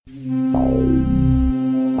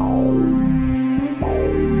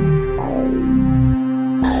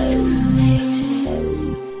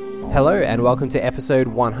Hello and welcome to episode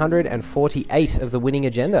 148 of The Winning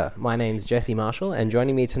Agenda. My name's Jesse Marshall and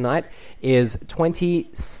joining me tonight is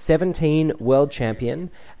 2017 World Champion,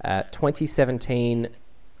 2017...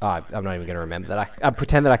 I'm not even going to remember that. I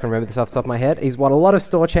pretend that I can remember this off the top of my head. He's won a lot of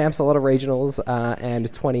store champs, a lot of regionals,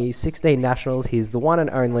 and 2016 nationals. He's the one and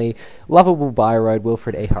only lovable bio-road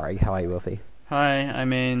Wilfred E. Hurry. How are you, Wilfie? Hi, I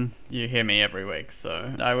mean, you hear me every week,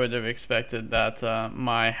 so I would have expected that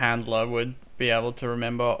my handler would be able to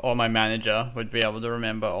remember, or my manager would be able to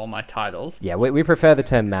remember all my titles. Yeah, we prefer the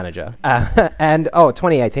term manager. And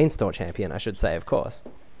 2018 store champion, I should say, of course.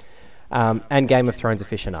 And Game of Thrones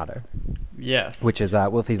aficionado. Yes. Which is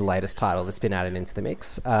Wilfie's latest title that's been added into the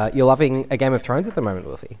mix. You're loving a Game of Thrones at the moment,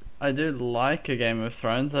 Wilfie? I do like a Game of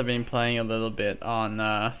Thrones. I've been playing a little bit on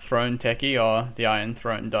Throne Techie or the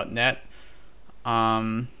ironthrone.net,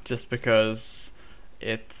 just because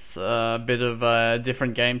it's a bit of a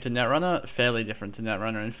different game to Netrunner, fairly different to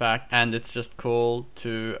Netrunner in fact, and it's just cool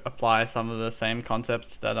to apply some of the same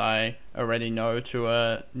concepts that I already know to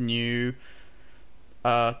a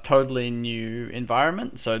totally new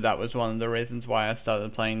environment. So that was one of the reasons why I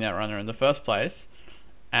started playing Netrunner in the first place,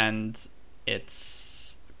 and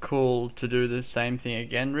it's cool to do the same thing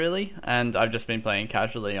again, really. And I've just been playing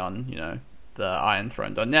casually on, the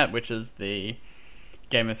ironthrone.net, which is the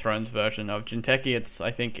Game of Thrones version of Jinteki. It's,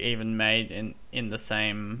 I think, even made in the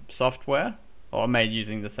same software, or made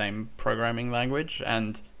using the same programming language,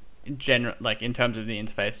 and in terms of the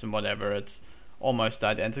interface and whatever, it's almost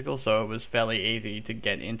identical, so it was fairly easy to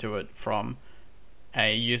get into it from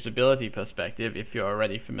a usability perspective if you're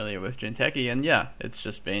already familiar with Jinteki. And yeah, it's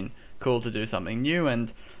just been cool to do something new,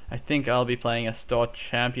 and I think I'll be playing a store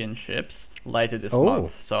championships later this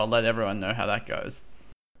month, so I'll let everyone know how that goes.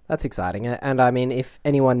 That's exciting. And I mean, if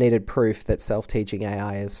anyone needed proof that self-teaching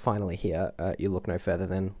AI is finally here, you look no further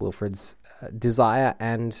than Wilfred's desire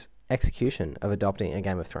and execution of adopting a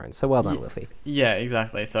Game of Thrones. So well done, Wilfie. Yeah,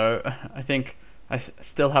 exactly. So I think I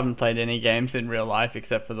still haven't played any games in real life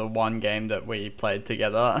except for the one game that we played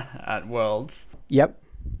together at Worlds. Yep.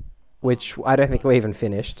 Which I don't think we even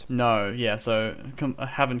finished. No, yeah, so I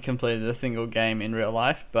haven't completed a single game in real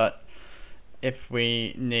life, but if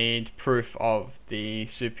we need proof of the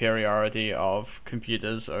superiority of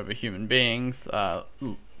computers over human beings,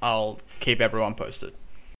 I'll keep everyone posted.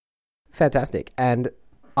 Fantastic. And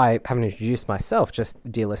I haven't introduced myself, just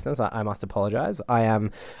dear listeners, I must apologise. I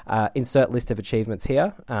am insert list of achievements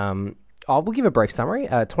here. We'll give a brief summary.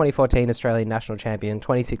 2014 Australian National Champion,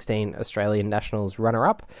 2016 Australian Nationals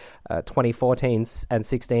runner-up, 2014 and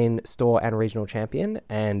 16 store and regional champion,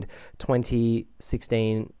 and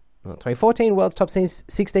 2014 World's Top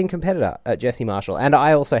 16 competitor, Jesse Marshall. And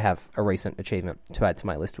I also have a recent achievement to add to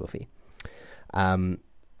my list, Wolfie. I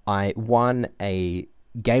won a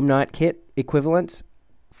game night kit equivalent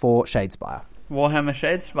for Shadespire. Warhammer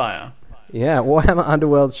Shadespire? Yeah, Warhammer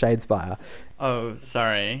Underworld Shadespire. Oh,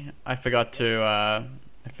 sorry. I forgot to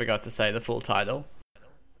say the full title.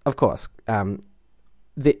 Of course.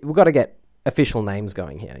 We've got to get official names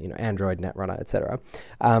going here, Android, Netrunner, etc.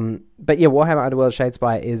 But yeah, Warhammer Underworld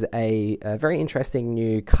Shadespire is a very interesting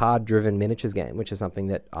new card-driven miniatures game, which is something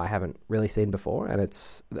that I haven't really seen before, and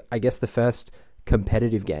it's, I guess, the first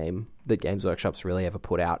competitive game that Games Workshop's really ever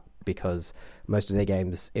put out, because most of their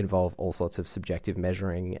games involve all sorts of subjective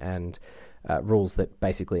measuring and rules that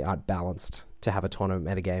basically aren't balanced to have a tournament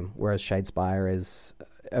metagame, whereas Shadespire is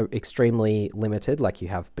extremely limited. Like, you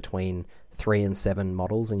have between 3 and 7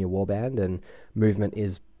 models in your warband, and movement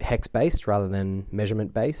is hex-based rather than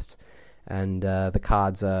measurement-based, and the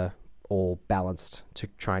cards are all balanced to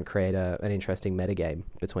try and create an interesting metagame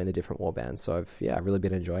between the different warbands. So I've really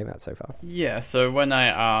been enjoying that so far. Yeah, so when I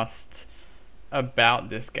asked about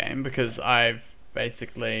this game, because I've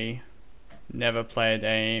basically never played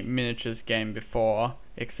a miniatures game before,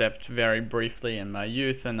 except very briefly in my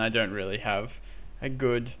youth, and I don't really have a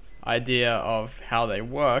good idea of how they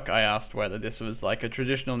work. I asked whether this was like a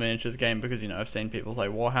traditional miniatures game, because I've seen people play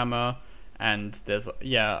Warhammer, and there's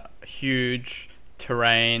huge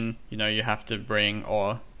terrain, you have to bring,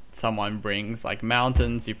 or someone brings, like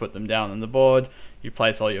mountains, you put them down on the board, you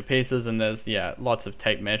place all your pieces, and there's lots of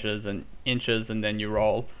tape measures and inches, and then you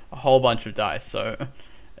roll a whole bunch of dice. So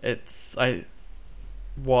I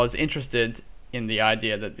was interested in the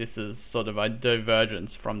idea that this is sort of a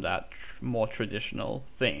divergence from that more traditional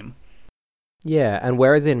theme. Yeah, and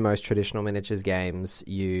whereas in most traditional miniatures games,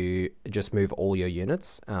 you just move all your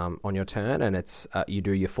units on your turn, and it's you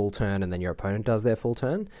do your full turn, and then your opponent does their full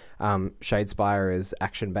turn. Shadespire is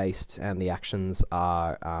action-based, and the actions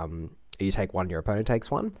are You take one, your opponent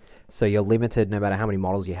takes one. So you're limited, no matter how many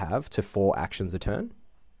models you have, to 4 actions a turn,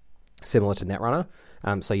 similar to Netrunner.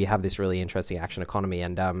 So you have this really interesting action economy,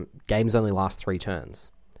 and games only last 3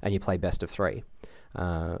 turns, and you play best of 3.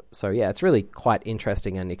 So yeah, it's really quite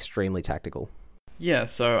interesting and extremely tactical. Yeah,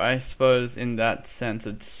 so I suppose in that sense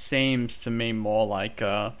it seems to me more like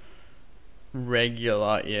a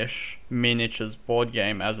regular-ish miniatures board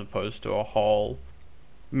game as opposed to a whole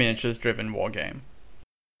miniatures-driven war game.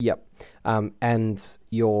 Yep. And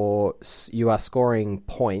you are scoring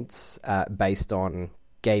points based on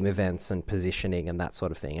game events and positioning and that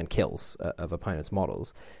sort of thing, and kills of opponents'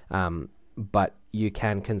 models. But you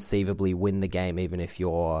can conceivably win the game even if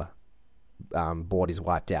your board is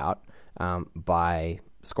wiped out by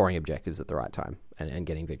scoring objectives at the right time and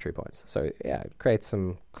getting victory points. So yeah, it creates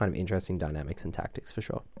some kind of interesting dynamics and tactics for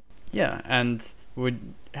sure. Yeah, and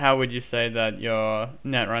how would you say that your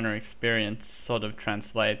Netrunner experience sort of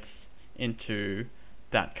translates into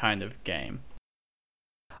that kind of game?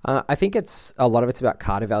 I think a lot of it's about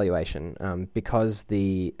card evaluation, because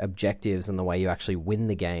the objectives and the way you actually win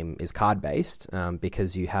the game is card based.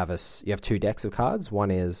 Because you have 2 decks of cards.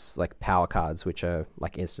 One is like power cards, which are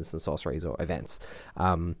like instants and sorceries or events,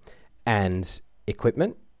 and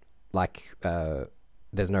equipment. Like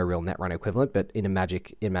there's no real Netrunner equivalent, but in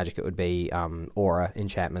Magic it would be aura,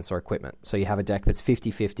 enchantments, or equipment. So you have a deck that's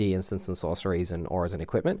 50-50 instants and sorceries and auras and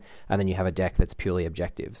equipment, and then you have a deck that's purely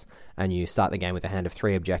objectives. And you start the game with a hand of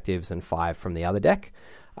 3 objectives and 5 from the other deck.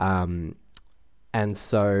 And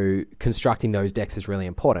so constructing those decks is really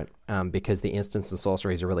important, because the instants and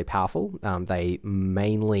sorceries are really powerful. They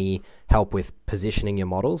mainly help with positioning your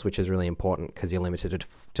models, which is really important because you're limited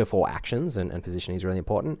to 4 actions, and positioning is really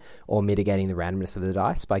important, or mitigating the randomness of the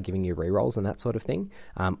dice by giving you rerolls and that sort of thing,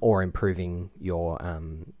 or improving your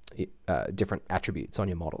different attributes on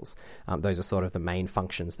your models. Those are sort of the main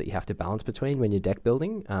functions that you have to balance between when you're deck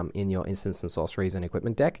building in your instants and sorceries and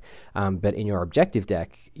equipment deck. But in your objective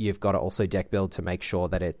deck, you've got to also deck build to make sure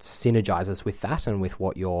that it synergizes with that and with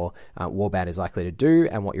what your warband is likely to do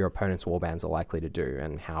and what your opponent's warbands are likely to do,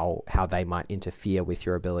 and how they might interfere with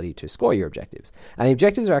your ability to score your objectives. And the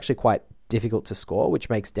objectives are actually quite difficult to score, which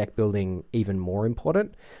makes deck building even more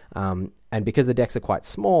important. And because the decks are quite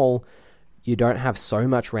small, you don't have so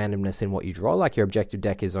much randomness in what you draw. Like your objective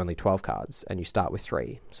deck is only 12 cards and you start with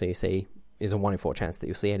 3. So you see, there's a 1 in 4 chance that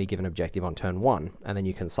you'll see any given objective on turn 1, and then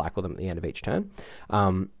you can cycle them at the end of each turn.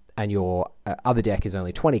 And your other deck is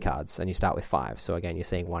only 20 cards and you start with 5. So again, you're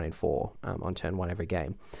seeing 1 in 4 on turn 1 every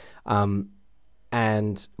game.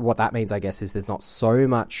 And what that means, I guess, is there's not so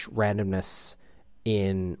much randomness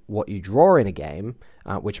in what you draw in a game,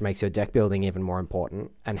 which makes your deck building even more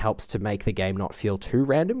important and helps to make the game not feel too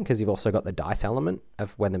random, because you've also got the dice element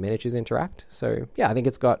of when the miniatures interact. So yeah, I think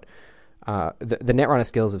it's got the Netrunner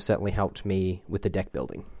skills have certainly helped me with the deck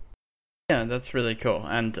building. Yeah, that's really cool.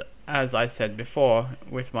 And as I said before,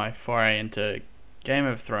 with my foray into Game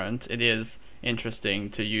of Thrones, it is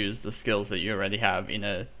interesting to use the skills that you already have in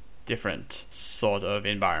a different sort of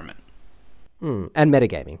environment. And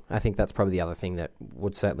metagaming. I think that's probably the other thing that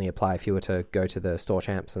would certainly apply if you were to go to the store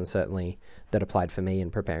champs, and certainly that applied for me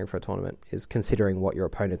in preparing for a tournament, is considering what your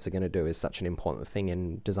opponents are going to do is such an important thing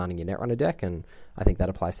in designing your Netrunner deck, and I think that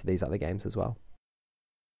applies to these other games as well.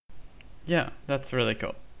 Yeah, that's really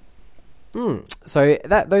cool. So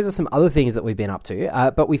those are some other things that we've been up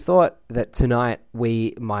to, but we thought that tonight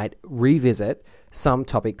we might revisit some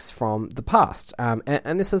topics from the past.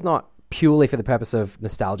 And this is not purely for the purpose of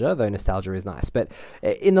nostalgia, though nostalgia is nice. But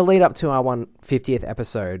in the lead up to our 150th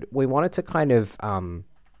episode, we wanted to kind of,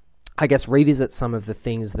 I guess, revisit some of the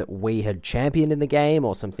things that we had championed in the game,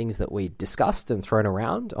 or some things that we discussed and thrown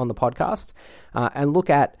around on the podcast, and look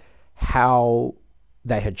at how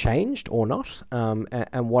they had changed or not,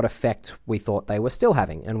 and what effect we thought they were still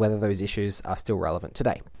having, and whether those issues are still relevant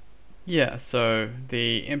today. Yeah, so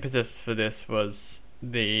the impetus for this was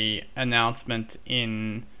the announcement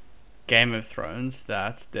in Game of Thrones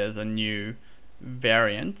that there's a new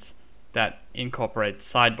variant that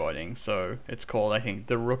incorporates sideboarding. So it's called, I think,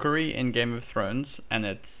 the Rookery in Game of Thrones, and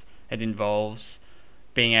it involves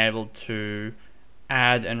being able to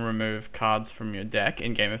add and remove cards from your deck.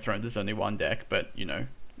 In Game of Thrones, there's only 1 deck, but, you know,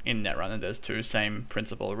 in Netrunner, there's 2. Same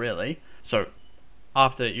principle, really. So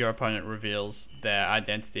after your opponent reveals their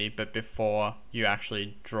identity, but before you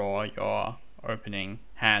actually draw your opening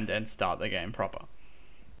hand and start the game proper.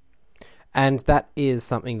 And that is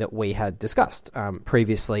something that we had discussed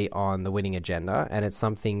previously on the Winning Agenda, and it's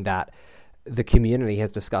something that the community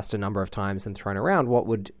has discussed a number of times and thrown around. What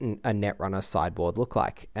would a Netrunner sideboard look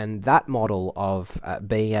like? And that model of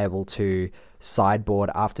being able to sideboard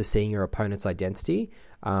after seeing your opponent's identity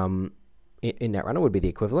in Netrunner would be the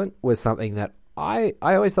equivalent, was something that I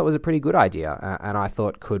always thought was a pretty good idea, and I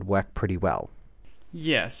thought could work pretty well.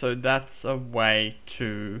 Yeah, so that's a way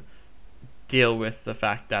to deal with the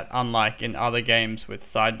fact that, unlike in other games with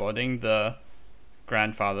sideboarding, the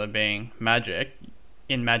grandfather being Magic,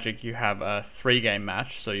 in Magic you have a 3-game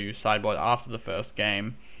match, so you sideboard after the first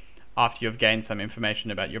game, after you've gained some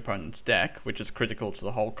information about your opponent's deck, which is critical to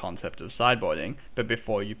the whole concept of sideboarding, but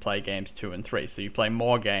before you play games 2 and 3. So you play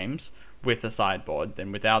more games with a sideboard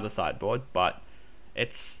than without a sideboard, but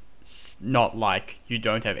it's not like you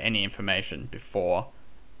don't have any information before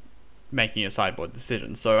making your sideboard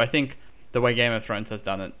decision. So I think the way Game of Thrones has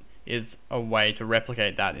done it is a way to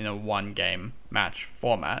replicate that in a 1-game match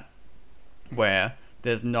format, where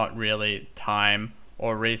there's not really time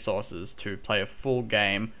or resources to play a full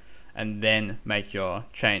game and then make your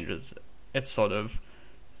changes. It sort of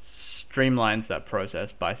streamlines that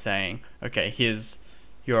process by saying, okay, here's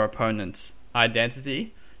your opponent's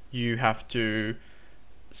identity. You have to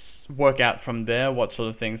work out from there what sort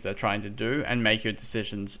of things they're trying to do and make your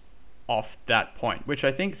decisions off that point, which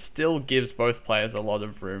I think still gives both players a lot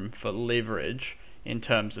of room for leverage in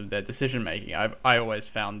terms of their decision making. I always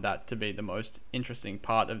found that to be the most interesting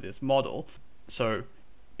part of this model. So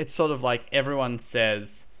it's sort of like everyone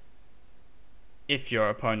says, if your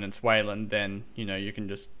opponent's Wayland, then you can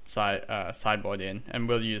just sideboard in, and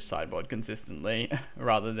we'll use sideboard consistently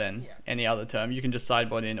rather than any other term. You can just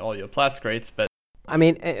sideboard in all your Plascretes, but I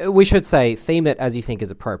mean, we should say theme it as you think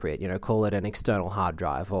is appropriate. Call it an external hard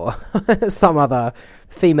drive or some other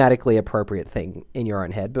thematically appropriate thing in your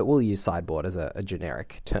own head, but we'll use sideboard as a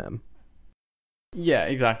generic term. Yeah,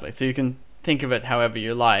 exactly. So you can think of it however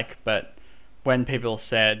you like, but when people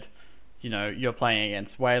said, you're playing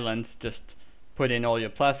against Wayland, just put in all your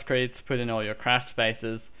Plascretes, put in all your crash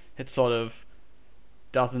spaces, it sort of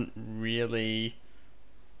doesn't really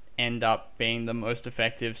end up being the most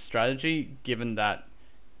effective strategy, given that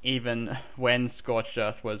even when Scorched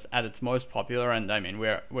Earth was at its most popular, and I mean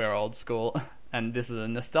we're old school and this is a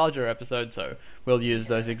nostalgia episode, so we'll use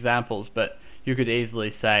those examples, but you could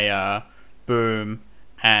easily say Boom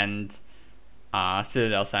and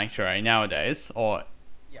Citadel Sanctuary nowadays, or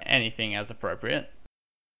anything as appropriate.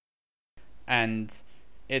 And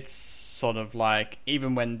it's sort of like,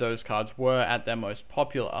 even when those cards were at their most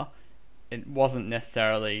popular, it wasn't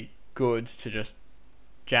necessarily good to just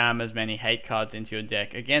jam as many hate cards into your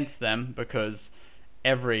deck against them, because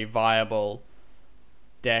every viable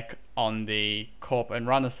deck on the Corp and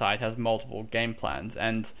Runner side has multiple game plans,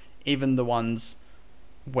 and even the ones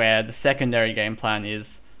where the secondary game plan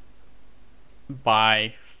is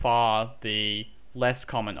by far the less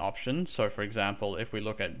common option. So for example, if we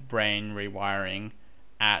look at brain rewiring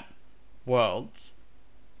at Worlds,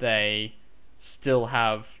 they still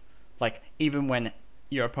have, like, even when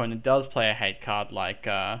your opponent does play a hate card like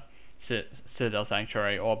Citadel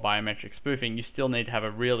Sanctuary or Biometric Spoofing, you still need to have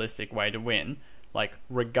a realistic way to win, like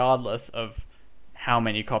regardless of how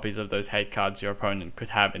many copies of those hate cards your opponent could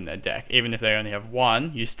have in their deck. Even if they only have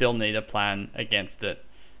one, you still need a plan against it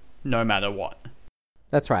no matter what.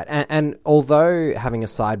 That's right. And although having a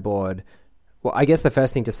sideboard, well, I guess the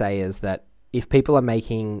first thing to say is that if people are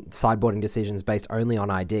making sideboarding decisions based only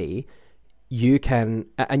on ID, you can,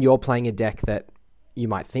 and you're playing a deck that you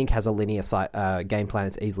might think has a linear game plan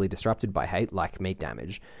that's easily disrupted by hate, like meat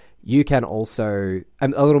damage, you can also, a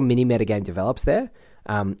little mini metagame develops there,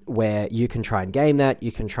 where you can try and game that.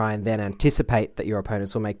 You can try and then anticipate that your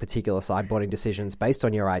opponents will make particular sideboarding decisions based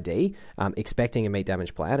on your ID, expecting a meat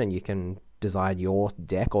damage plan, and you can design your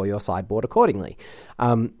deck or your sideboard accordingly.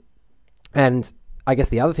 And I guess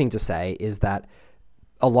the other thing to say is that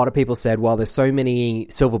a lot of people said, well, there's so many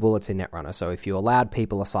silver bullets in Netrunner, so if you allowed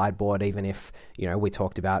people a sideboard, even if, we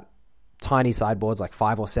talked about tiny sideboards like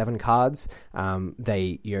 5 or 7 cards,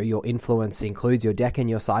 your influence includes your deck and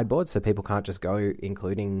your sideboard, so people can't just go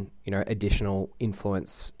including additional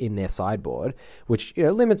influence in their sideboard, which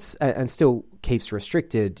limits and still keeps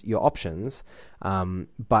restricted your options,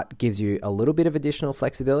 but gives you a little bit of additional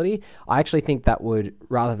flexibility. I actually think that would,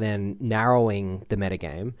 rather than narrowing the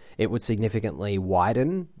metagame, it would significantly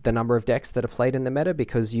widen the number of decks that are played in the meta,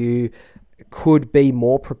 because you could be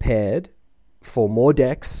more prepared for more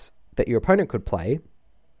decks that your opponent could play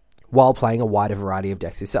while playing a wider variety of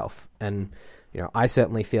decks yourself. And I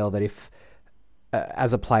certainly feel that if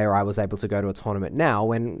as a player I was able to go to a tournament now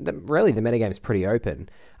when really the metagame is pretty open,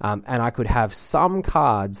 and I could have some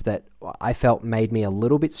cards that I felt made me a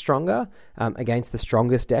little bit stronger against the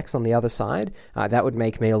strongest decks on the other side, that would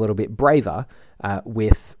make me a little bit braver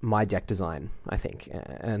with my deck design, I think,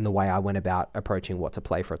 and the way I went about approaching what to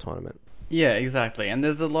play for a tournament. Yeah, exactly. And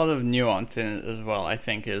there's a lot of nuance in it as well, I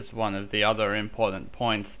think, is one of the other important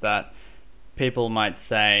points that people might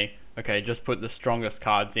say, okay, just put the strongest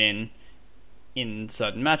cards in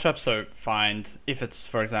certain matchups. So find, if it's,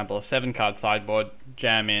 for example, a 7-card sideboard,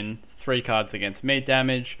 jam in 3 cards against meat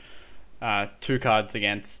damage, 2 cards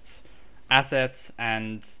against assets,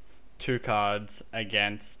 and 2 cards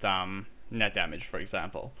against net damage, for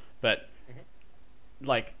example. But,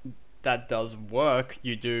 like, that does work.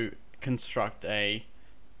 You do construct a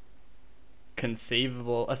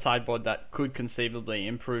sideboard that could conceivably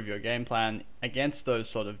improve your game plan against those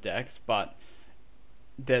sort of decks, but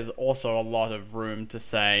there's also a lot of room to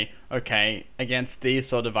say, okay, against these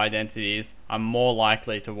sort of identities, I'm more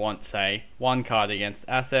likely to want, say, 1 card against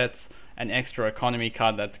assets, an extra economy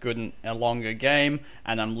card that's good in a longer game,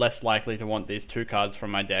 and I'm less likely to want these 2 cards from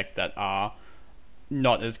my deck that are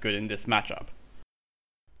not as good in this matchup.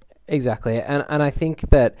 Exactly, and I think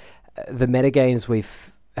that the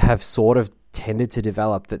metagames have sort of tended to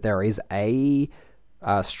develop that there is a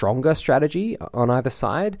stronger strategy on either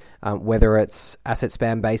side, whether it's asset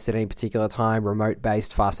spam based at any particular time, remote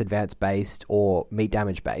based, fast advance based, or meat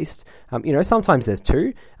damage based. Sometimes there's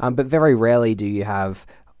 2, but very rarely do you have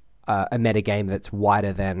a metagame that's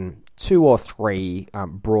wider than 2 or 3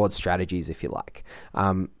 broad strategies, if you like.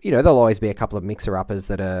 There'll always be a couple of mixer-uppers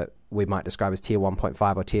that we might describe as tier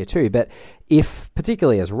 1.5 or tier 2, but if,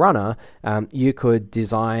 particularly as runner, you could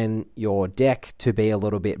design your deck to be a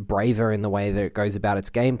little bit braver in the way that it goes about its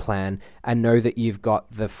game plan, and know that you've got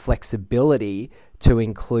the flexibility to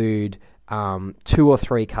include 2 or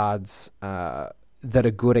 3 cards that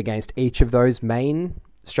are good against each of those main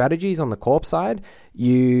strategies on the corp side,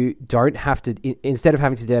 you don't have to, instead of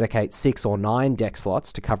having to dedicate 6 or 9 deck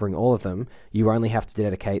slots to covering all of them, you only have to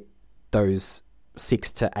dedicate those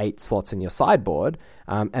 6 to 8 slots in your sideboard,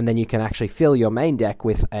 and then you can actually fill your main deck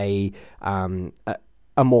with a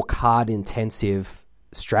more card-intensive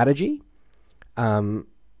strategy.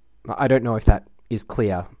 I don't know if that is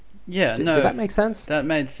clear. Yeah, no. Did that make sense? That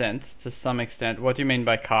made sense to some extent. What do you mean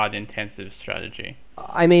by card-intensive strategy?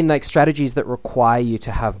 I mean, like, strategies that require you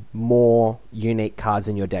to have more unique cards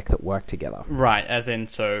in your deck that work together. Right, as in,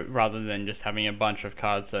 so rather than just having a bunch of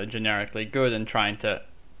cards that are generically good and trying to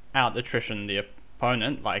out-attrition the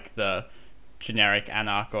opponent, like the generic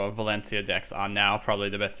Anarch or Valencia decks are now probably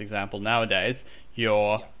the best example nowadays,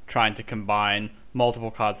 you're trying to combine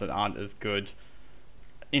multiple cards that aren't as good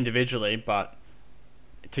individually, but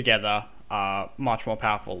together are much more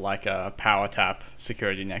powerful, like a power tap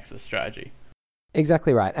security nexus strategy.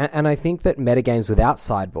 Exactly right. And I think that metagames without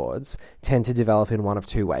sideboards tend to develop in one of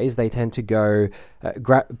 2 ways. They tend to go,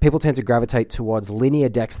 people tend to gravitate towards linear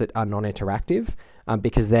decks that are non-interactive,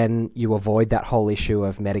 because then you avoid that whole issue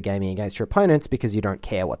of metagaming against your opponents because you don't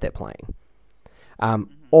care what they're playing.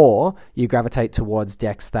 Or you gravitate towards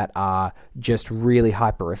decks that are just really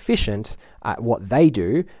hyper efficient at what they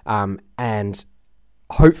do, and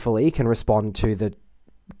hopefully can respond to the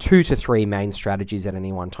 2 to 3 main strategies at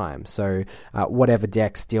any one time. So whatever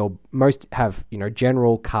decks deal most have,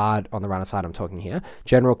 general card on the runner side, I'm talking here,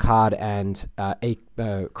 general card and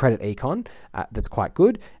credit econ that's quite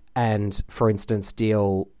good, and for instance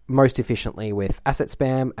deal most efficiently with asset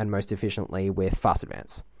spam and most efficiently with fast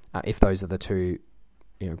advance, if those are the 2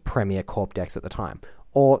 premier corp decks at the time.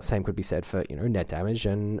 Or same could be said for, net damage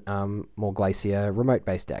and more Glacier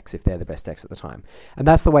remote-based decks if they're the best decks at the time. And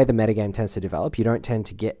that's the way the metagame tends to develop. You don't tend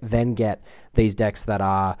to get these decks that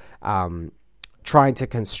are trying to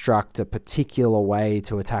construct a particular way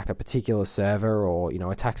to attack a particular server, or,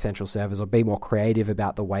 attack central servers, or be more creative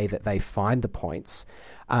about the way that they find the points.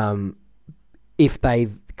 If they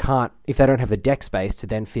don't have the deck space to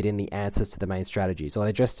then fit in the answers to the main strategies, or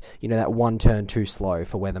they're just, that one turn too slow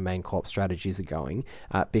for where the main corp strategies are going,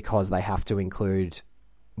 because they have to include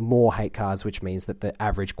more hate cards, which means that the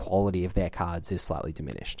average quality of their cards is slightly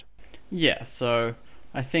diminished. Yeah, so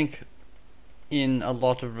I think in a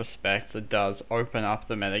lot of respects it does open up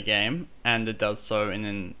the metagame, and it does so in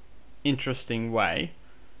an interesting way,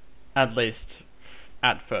 at least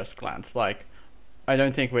at first glance. Like, I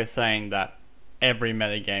don't think we're saying that every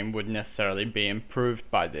metagame would necessarily be improved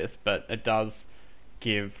by this, but it does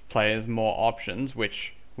give players more options,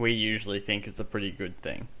 which we usually think is a pretty good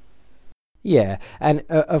thing. Yeah, and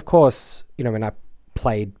of course, when I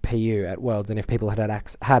played PU at Worlds, and if people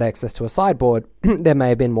had access to a sideboard, there may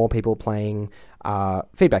have been more people playing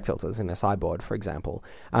feedback filters in their sideboard, for example.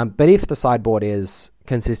 But if the sideboard is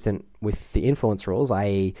consistent with the influence rules,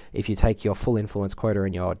 i.e. if you take your full influence quota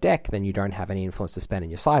in your deck, then you don't have any influence to spend in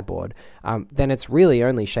your sideboard, then it's really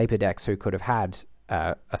only Shaper decks who could have had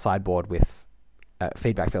a sideboard with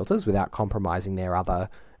feedback filters without compromising their other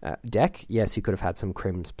deck. Yes, you could have had some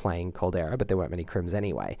Crims playing Caldera, but there weren't many Crims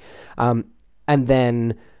anyway. And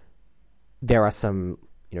then there are some,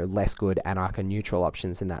 less good Anarcha neutral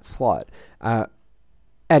options in that slot.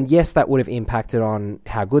 And yes, that would have impacted on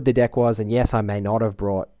how good the deck was. And yes, I may not have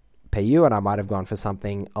brought PU, and I might have gone for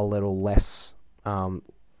something a little less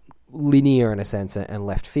linear in a sense and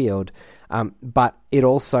left field. But it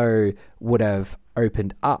also would have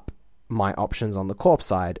opened up my options on the Corp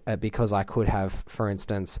side because I could have, for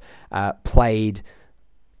instance, played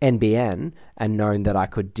NBN and known that I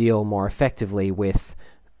could deal more effectively with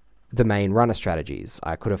the main runner strategies.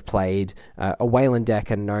 I could have played a Wayland deck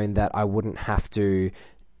and known that I wouldn't have to,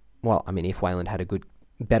 if Wayland had a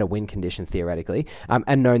better win condition theoretically,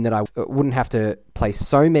 and known that I wouldn't have to play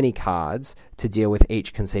so many cards to deal with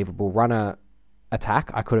each conceivable runner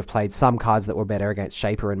attack. I could have played some cards that were better against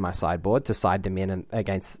Shaper in my sideboard to side them in and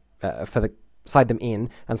against side them in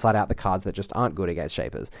and side out the cards that just aren't good against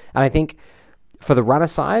Shapers. And I think for the runner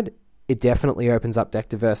side, it definitely opens up deck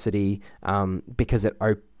diversity because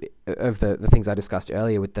of the things I discussed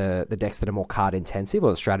earlier with the decks that are more card intensive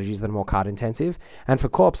or the strategies that are more card intensive. And for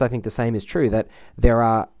Corps, I think the same is true, that there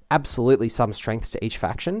are absolutely some strengths to each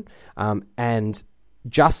faction. And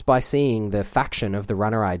just by seeing the faction of the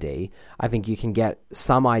runner ID, I think you can get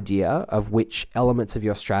some idea of which elements of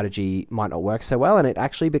your strategy might not work so well, and it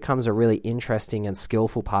actually becomes a really interesting and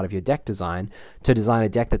skillful part of your deck design to design a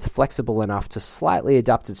deck that's flexible enough to slightly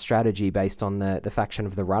adapt its strategy based on the faction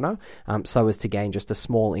of the runner, so as to gain just a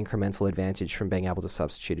small incremental advantage from being able to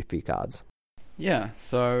substitute a few cards. Yeah,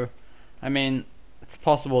 so, it's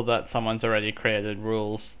possible that someone's already created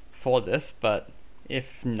rules for this, but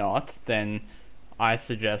if not, then I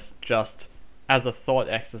suggest just as a thought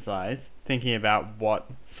exercise, thinking about what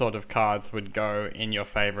sort of cards would go in your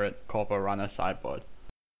favorite Corpo Runner sideboard.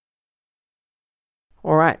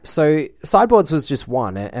 All right, so sideboards was just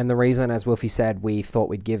one, and the reason, as Wolfie said, we thought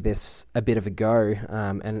we'd give this a bit of a go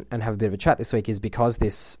and have a bit of a chat this week is because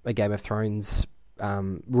this A Game of Thrones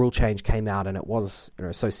rule change came out and it was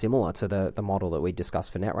so similar to the model that we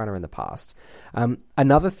discussed for Netrunner in the past.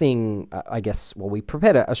 Another thing, we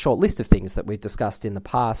prepared a short list of things that we've discussed in the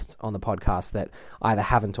past on the podcast that either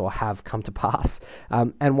haven't or have come to pass.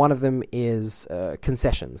 And one of them is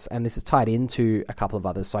concessions. And this is tied into a couple of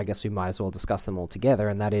others, so I guess we might as well discuss them all together.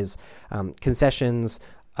 And that is concessions,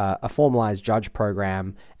 a formalized judge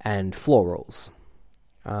program, and floor rules.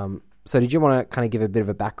 So did you want to kind of give a bit of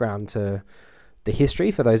a background to the history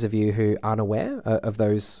for those of you who aren't aware of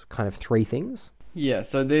those kind of three things? Yeah,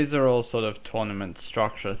 so these are all sort of tournament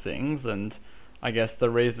structure things, and I guess the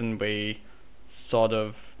reason we sort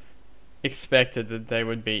of expected that they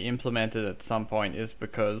would be implemented at some point is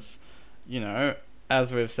because,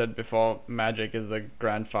 as we've said before, Magic is the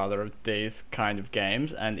grandfather of these kind of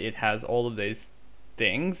games, and it has all of these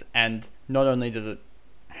things, and not only does it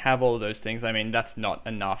have all of those things, that's not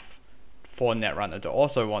enough for Netrunner to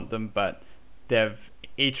also want them, but they've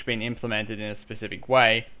each been implemented in a specific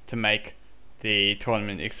way to make the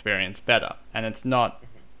tournament experience better. And it's not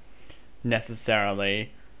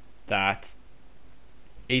necessarily that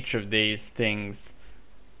each of these things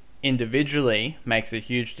individually makes a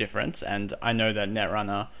huge difference, and I know that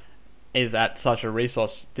Netrunner is at such a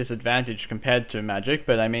resource disadvantage compared to Magic,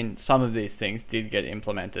 but some of these things did get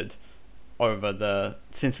implemented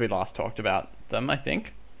since we last talked about them, I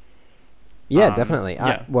think. Yeah, definitely.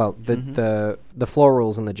 Yeah. The floor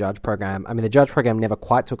rules and the judge program, the judge program never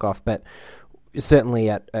quite took off, but certainly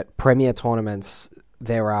at premier tournaments,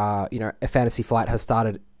 there are, Fantasy Flight has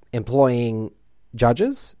started employing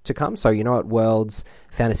judges to come. So, at Worlds,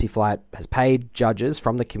 Fantasy Flight has paid judges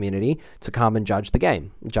from the community to come and judge the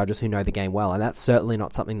game, judges who know the game well. And that's certainly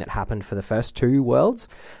not something that happened for the first two Worlds.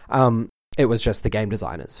 It was just the game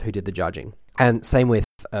designers who did the judging. And same with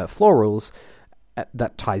floor rules.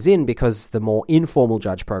 That ties in because the more informal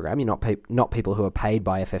judge program, you're not people who are paid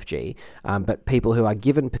by FFG, but people who are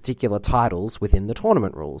given particular titles within the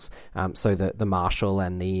tournament rules. So the marshal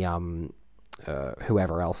and the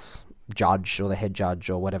whoever else, judge or the head judge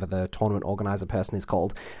or whatever the tournament organizer person is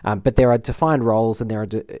called. But there are defined roles, and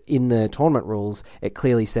in the tournament rules, it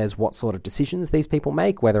clearly says what sort of decisions these people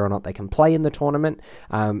make, whether or not they can play in the tournament,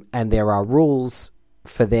 and there are rules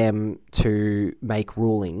for them to make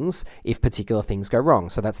rulings if particular things go wrong.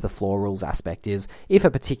 So that's the floor rules aspect, is if a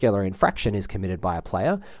particular infraction is committed by a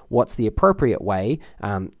player, what's the appropriate way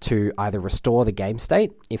to either restore the game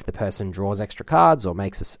state if the person draws extra cards or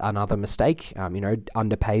makes another mistake,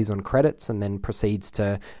 underpays on credits and then proceeds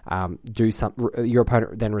to do some, your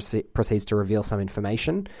opponent then proceeds to reveal some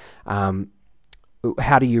information.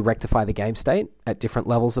 How do you rectify the game state at different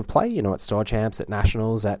levels of play, at Store Champs, at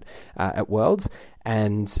Nationals, at Worlds?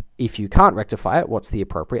 And if you can't rectify it, what's the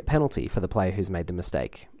appropriate penalty for the player who's made the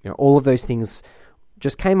mistake? All of those things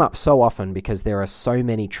just came up so often because there are so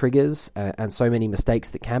many triggers and so many mistakes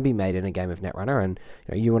that can be made in a game of Netrunner. And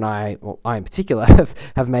you and I, well, I in particular,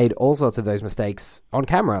 have made all sorts of those mistakes on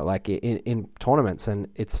camera, like in tournaments. And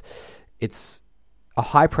it's a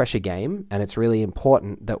high-pressure game, and it's really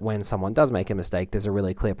important that when someone does make a mistake, there's a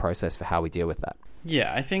really clear process for how we deal with that.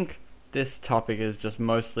 Yeah, I think this topic is just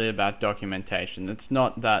mostly about documentation. It's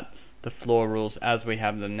not that the floor rules as we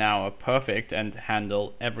have them now are perfect and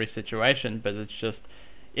handle every situation, but it's just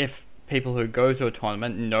if people who go to a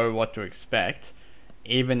tournament know what to expect,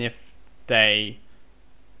 even if they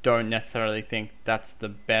don't necessarily think that's the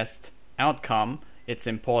best outcome, it's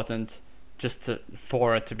important just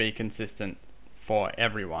for it to be consistent for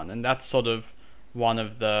everyone. And that's sort of one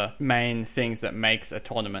of the main things that makes a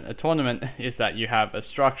tournament. A tournament is that you have a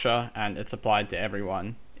structure and it's applied to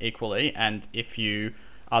everyone equally, and if you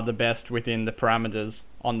are the best within the parameters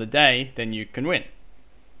on the day, then you can win.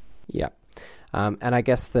 Yeah. And I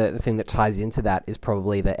guess the thing that ties into that is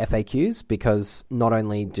probably the FAQs, because not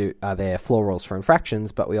only are there floor rules for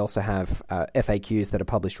infractions, but we also have FAQs that are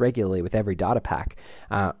published regularly with every data pack,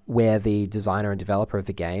 where the designer and developer of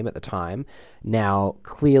the game at the time now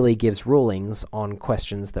clearly gives rulings on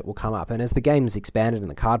questions that will come up. And as the game's expanded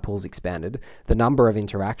and the card pool's expanded, the number of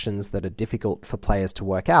interactions that are difficult for players to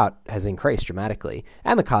work out has increased dramatically,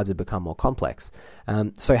 and the cards have become more complex.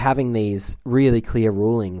 So having these really clear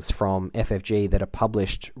rulings from FFG that are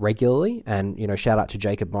published regularly, and shout out to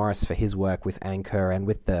Jacob Morris for his work with Anchor and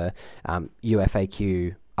with the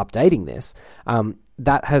UFAQ updating this,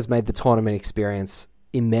 that has made the tournament experience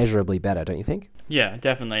immeasurably better, don't you think? Yeah,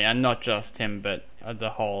 definitely, and not just him, but the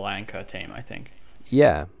whole Anchor team, I think.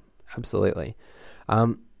 Yeah, absolutely.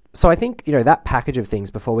 So I think, that package of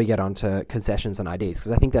things, before we get on to concessions and IDs,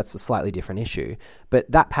 because I think that's a slightly different issue,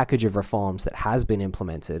 but that package of reforms that has been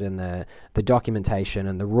implemented, and the documentation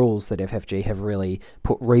and the rules that FFG have really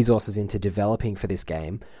put resources into developing for this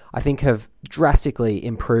game, I think have drastically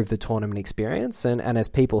improved the tournament experience. And as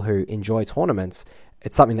people who enjoy tournaments,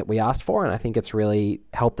 it's something that we asked for, and I think it's really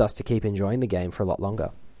helped us to keep enjoying the game for a lot longer.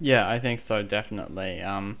 Yeah, I think so, definitely.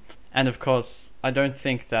 And of course, I don't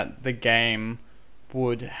think that the game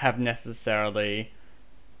would have necessarily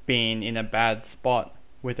been in a bad spot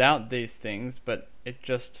without these things, but it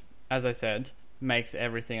just, as I said, makes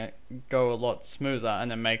everything go a lot smoother, and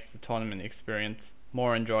it makes the tournament experience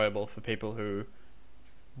more enjoyable for people who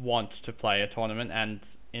want to play a tournament and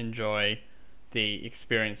enjoy the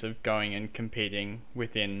experience of going and competing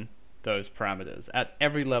within those parameters at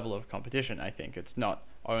every level of competition. I think it's not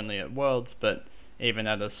only at Worlds, but even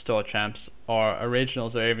at a Store Champs or a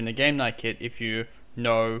Regionals or even a Game Night kit. If you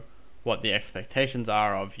know what the expectations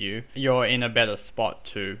are of you, you're in a better spot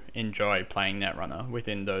to enjoy playing Netrunner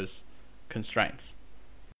within those constraints.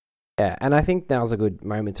 Yeah, and I think now's a good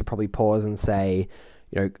moment to probably pause and say,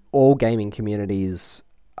 all gaming communities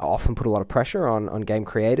often put a lot of pressure on game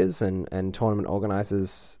creators and tournament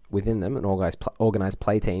organizers within them, and organized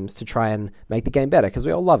play teams to try and make the game better, because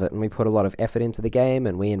we all love it and we put a lot of effort into the game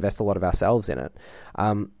and we invest a lot of ourselves in it.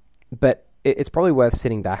 But it's probably worth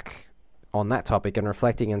sitting back on that topic and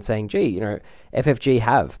reflecting and saying, FFG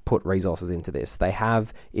have put resources into this. They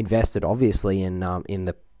have invested, obviously, in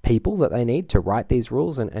the people that they need to write these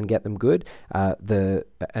rules and get them good, and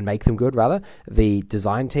make them good, rather. The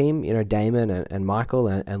design team, Damon and Michael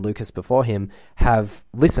and Lucas before him, have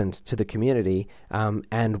listened to the community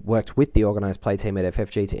and worked with the organized play team at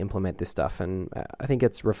FFG to implement this stuff. And I think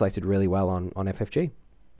it's reflected really well on FFG.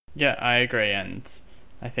 Yeah, I agree. And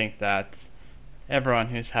I think that everyone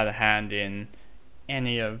who's had a hand in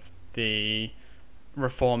any of the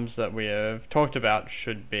reforms that we have talked about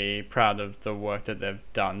should be proud of the work that they've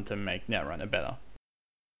done to make Netrunner better.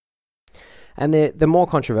 And the more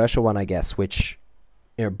controversial one, I guess, which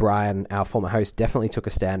Brian, our former host, definitely took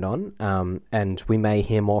a stand on, and we may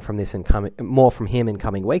hear more from him in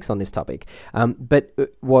coming weeks on this topic. But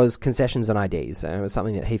it was concessions and IDs. It was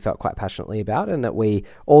something that he felt quite passionately about, and that we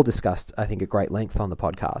all discussed, I think, at great length on the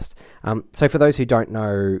podcast. So for those who don't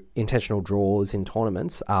know, intentional draws in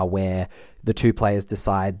tournaments are where the two players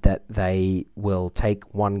decide that they will take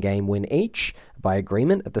one game win each by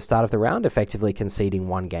agreement at the start of the round, effectively conceding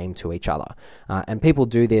one game to each other. And people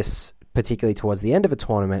do this particularly towards the end of a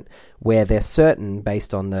tournament, where they're certain,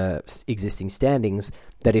 based on the existing standings,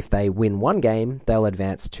 that if they win one game, they'll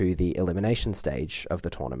advance to the elimination stage of the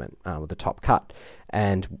tournament, with the top cut.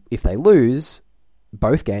 And if they lose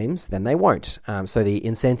both games, then they won't. So the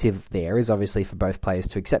incentive there is obviously for both players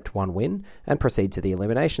to accept one win and proceed to the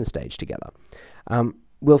elimination stage together.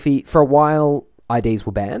 Wilfie, for a while, IDs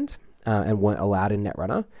were banned. and weren't allowed in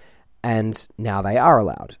Netrunner, and now they are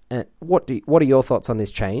allowed. And what are your thoughts on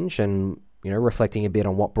this change, and reflecting a bit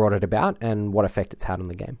on what brought it about and what effect it's had on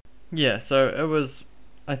the game? Yeah, so it was,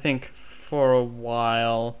 I think, for a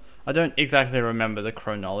while, I don't exactly remember the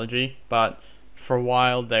chronology, but for a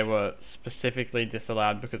while they were specifically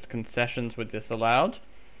disallowed because concessions were disallowed,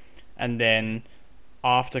 and then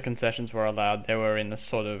after concessions were allowed, they were in the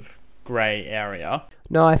sort of grey area.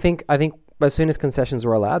 No, I think as soon as concessions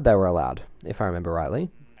were allowed, they were allowed, if I remember rightly.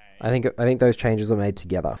 I think those changes were made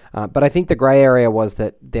together. But I think the grey area was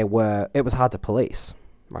that it was hard to police,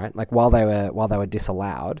 right? Like while they were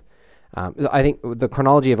disallowed, I think the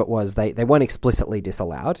chronology of it was they weren't explicitly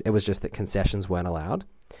disallowed. It was just that concessions weren't allowed.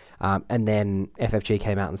 And then FFG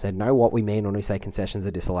came out and said, no, what we mean when we say concessions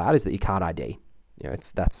are disallowed is that you can't ID.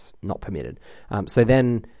 That's not permitted. So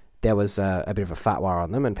then there was a bit of a fatwa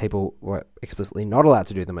on them, and people were explicitly not allowed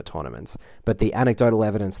to do them at tournaments. But the anecdotal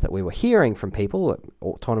evidence that we were hearing from people at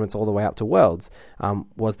tournaments all the way up to Worlds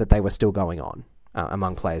was that they were still going on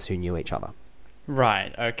among players who knew each other.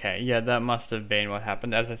 Right, okay. Yeah, that must have been what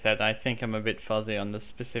happened. As I said, I think I'm a bit fuzzy on the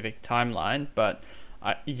specific timeline, but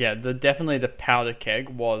definitely the powder keg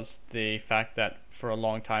was the fact that for a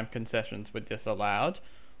long time concessions were disallowed,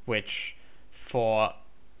 which for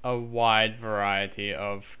a wide variety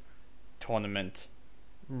of tournament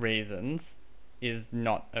reasons is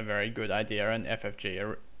not a very good idea, and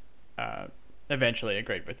FFG eventually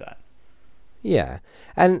agreed with that. Yeah,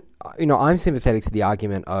 and I'm sympathetic to the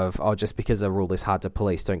argument of just because a rule is hard to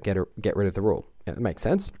police, don't get rid of the rule. Yeah, that makes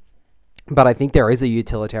sense. But I think there is a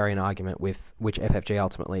utilitarian argument with which FFG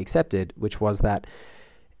ultimately accepted, which was that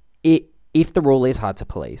if the rule is hard to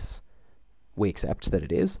police, we accept that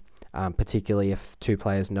it is, particularly if two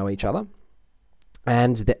players know each other,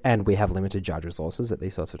 and we have limited judge resources at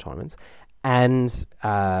these sorts of tournaments, and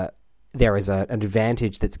there is an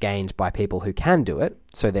advantage that's gained by people who can do it.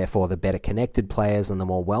 So therefore, the better connected players and the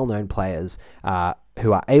more well-known players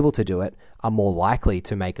who are able to do it are more likely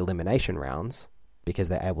to make elimination rounds because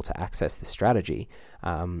they're able to access this strategy.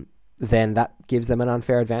 Then that gives them an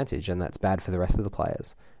unfair advantage, and that's bad for the rest of the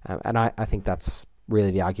players. And I think that's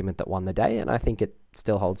really the argument that won the day, and I think it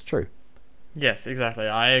still holds true. Yes, exactly.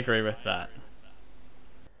 I agree with that.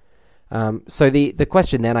 So the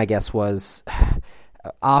question then, I guess, was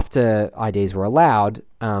after IDs were allowed,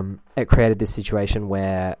 it created this situation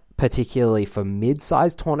where, particularly for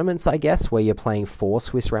mid-sized tournaments, I guess, where you're playing 4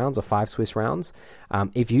 Swiss rounds or 5 Swiss rounds,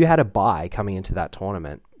 if you had a bye coming into that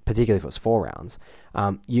tournament, particularly if it was 4 rounds,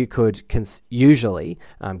 you could usually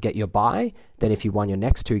get your bye. Then if you won your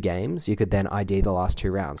next 2 games, you could then ID the last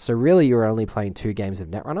 2 rounds. So really, you were only playing 2 games of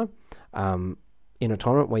Netrunner in a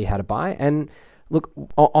tournament where you had a bye. And look,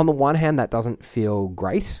 on the one hand, that doesn't feel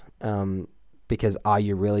great, because are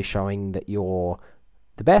you really showing that you're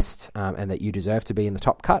the best and that you deserve to be in the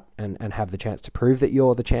top cut and have the chance to prove that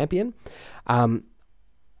you're the champion?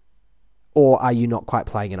 Or are you not quite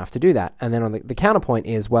playing enough to do that? And then on the counterpoint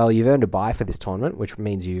is, well, you've earned a bye for this tournament, which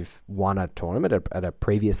means you've won a tournament at a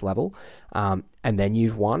previous level, and then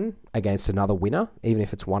you've won against another winner. Even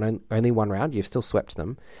if it's only one round, you've still swept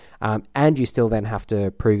them. And you still then have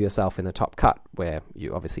to prove yourself in the top cut, where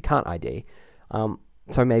you obviously can't ID.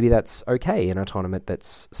 So maybe that's okay in a tournament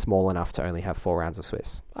that's small enough to only have 4 rounds of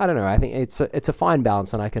Swiss. I don't know. I think it's a fine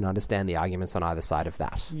balance, and I can understand the arguments on either side of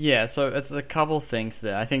that. Yeah, so it's a couple things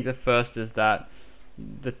there. I think the first is that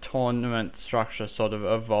the tournament structure sort of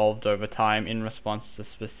evolved over time in response to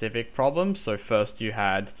specific problems. So first you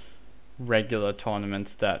had regular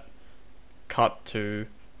tournaments that cut to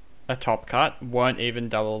a top cut, weren't even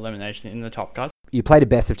double elimination in the top cut. You played a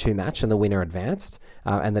best of 2 match and the winner advanced,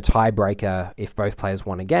 and the tiebreaker, if both players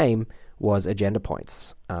won a game, was agenda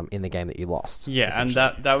points in the game that you lost. Yeah, and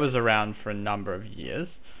that was around for a number of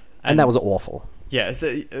years. And that was awful. Yeah,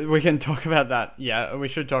 so we can talk about that. Yeah, we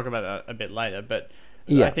should talk about that a bit later, but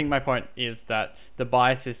yeah. I think my point is that the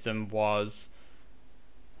buy system was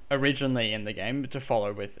originally in the game to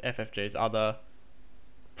follow with FFG's other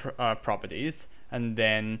properties, and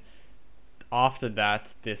then after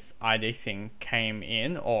that, this ID thing came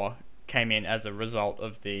in as a result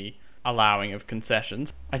of the allowing of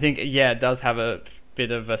concessions. I think, yeah, it does have a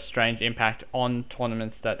bit of a strange impact on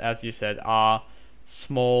tournaments that, as you said, are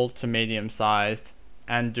small to medium-sized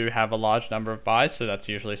and do have a large number of buys, so that's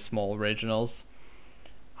usually small regionals,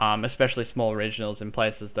 especially small regionals in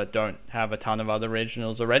places that don't have a ton of other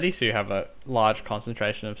regionals already, so you have a large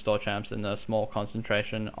concentration of store champs and a small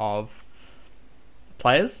concentration of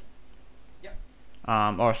players.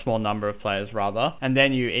 Or a small number of players, rather. And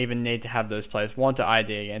then you even need to have those players want to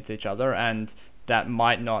ID against each other, and that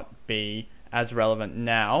might not be as relevant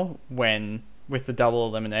now when with the double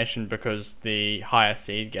elimination because the higher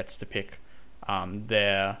seed gets to pick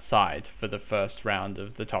their side for the first round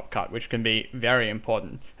of the top cut, which can be very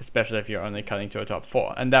important, especially if you're only cutting to a top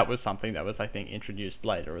 4. And that was something that was, I think, introduced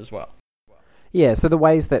later as well. Yeah, so the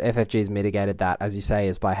ways that FFG's mitigated that, as you say,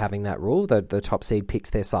 is by having that rule. The top seed picks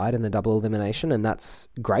their side in the double elimination, and that's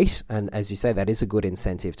great. And as you say, that is a good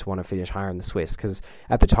incentive to want to finish higher in the Swiss, because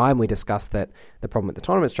at the time we discussed that the problem with the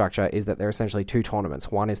tournament structure is that there are essentially 2 tournaments.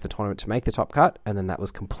 One is the tournament to make the top cut, and then that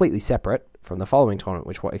was completely separate from the following tournament,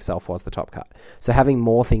 which itself was the top cut. So having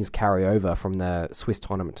more things carry over from the Swiss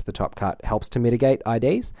tournament to the top cut helps to mitigate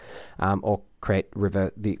IDs, or create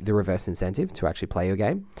the reverse incentive to actually play your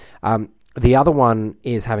game. The other one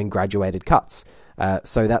is having graduated cuts.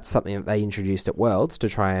 So that's something that they introduced at Worlds to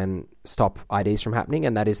try and stop IDs from happening,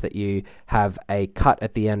 and that is that you have a cut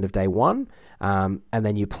at the end of day 1, and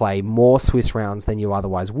then you play more Swiss rounds than you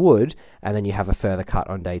otherwise would, and then you have a further cut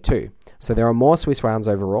on day 2. So there are more Swiss rounds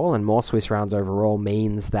overall, and more Swiss rounds overall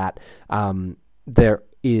means that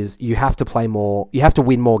you have to play more, you have to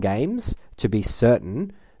win more games to be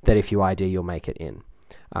certain that if you ID, you'll make it in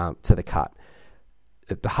to the cut.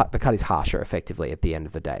 The cut is harsher, effectively, at the end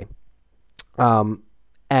of the day.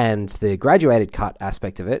 And the graduated cut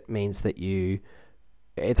aspect of it means that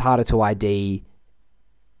it's harder to ID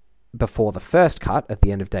before the first cut at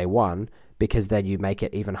the end of day 1, because then you make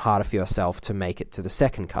it even harder for yourself to make it to the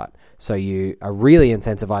second cut. So you are really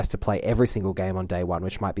incentivized to play every single game on day 1,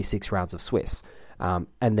 which might be 6 rounds of Swiss. And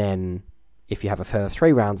then if you have a further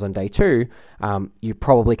 3 rounds on day 2, you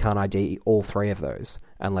probably can't ID all 3 of those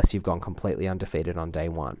unless you've gone completely undefeated on day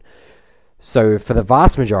 1. So for the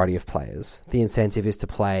vast majority of players, the incentive is to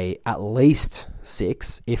play at least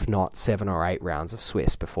 6, if not 7 or 8 rounds of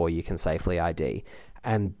Swiss before you can safely ID.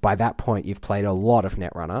 And by that point, you've played a lot of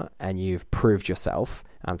Netrunner, and you've proved yourself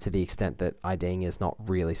to the extent that IDing is not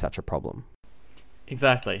really such a problem.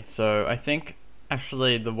 Exactly. So I think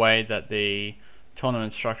actually the way that the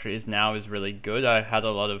tournament structure is now is really good. I had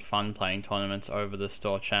a lot of fun playing tournaments over the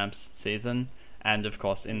Store Champs season, and of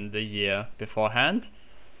course in the year beforehand.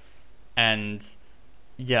 And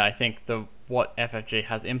yeah, I think what FFG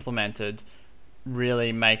has implemented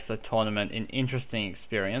really makes the tournament an interesting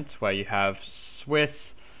experience, where you have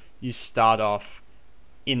Swiss, you start off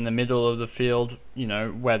in the middle of the field,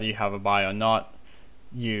 whether you have a bye or not.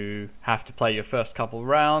 You have to play your first couple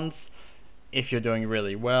rounds. If you're doing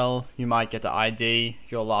really well, you might get to ID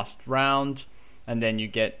your last round, and then you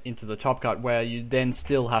get into the top cut, where you then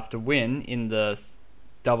still have to win in the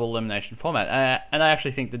double elimination format. And I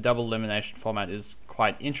actually think the double elimination format is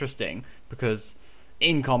quite interesting, because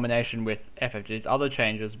in combination with FFG's other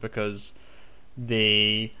changes, because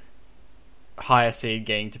the higher seed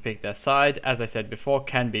getting to pick their side, as I said before,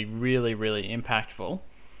 can be really, really impactful.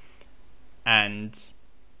 And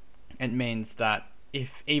it means that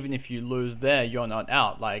even if you lose there, you're not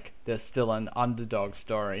out. Like, there's still an underdog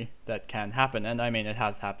story that can happen. And I mean, it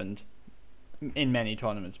has happened in many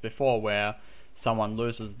tournaments before, where someone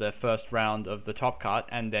loses their first round of the top cut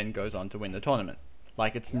and then goes on to win the tournament.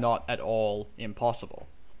 Like, it's not at all impossible.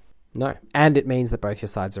 No, and it means that both your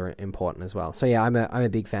sides are important as well. So yeah, I'm a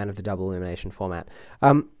big fan of the double elimination format.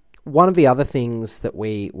 One of the other things that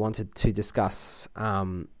we wanted to discuss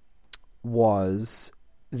was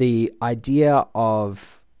the idea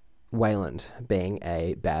of Wayland being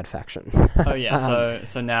a bad faction. Oh yeah,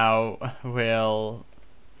 so now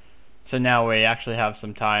we actually have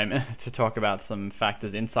some time to talk about some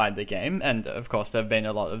factors inside the game, and of course there have been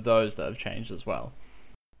a lot of those that have changed as well.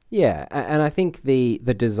 Yeah, and I think the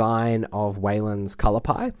design of Wayland's colour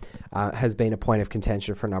pie has been a point of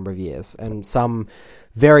contention for a number of years. And some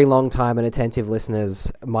very long time and attentive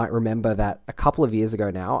listeners might remember that a couple of years ago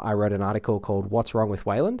now, I wrote an article called What's Wrong with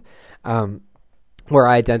Wayland, where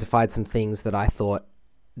I identified some things that I thought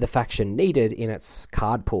the faction needed in its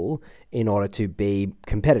card pool in order to be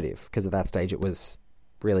competitive, because at that stage it was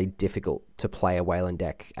really difficult to play a Wayland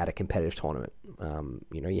deck at a competitive tournament.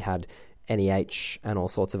 You had NEH and all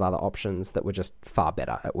sorts of other options that were just far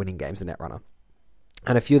better at winning games than Netrunner.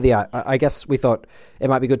 And a few of I guess we thought it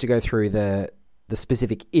might be good to go through the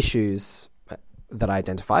specific issues that I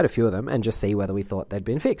identified, a few of them, and just see whether we thought they'd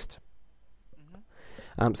been fixed.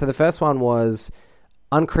 Mm-hmm. So the first one was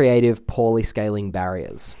uncreative, poorly scaling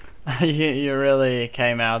barriers. You really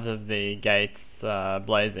came out of the gates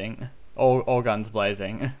blazing, all guns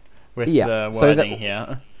blazing, with the wording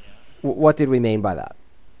here. What did we mean by that?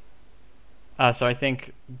 So I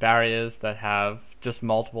think barriers that have just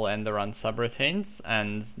multiple end-the-run subroutines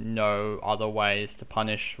and no other ways to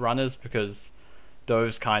punish runners, because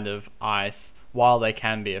those kind of ice, while they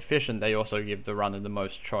can be efficient, they also give the runner the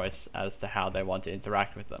most choice as to how they want to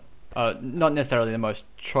interact with them. not necessarily the most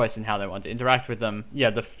choice in how they want to interact with them. Yeah,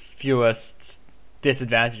 the fewest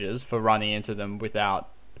disadvantages for running into them without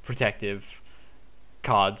protective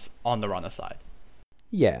cards on the runner side.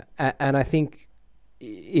 Yeah, and I think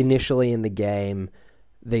initially in the game,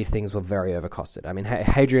 these things were very overcosted. I mean,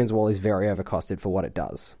 Hadrian's Wall is very overcosted for what it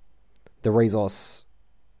does. The resources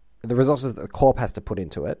that the corp has to put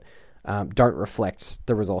into it don't reflect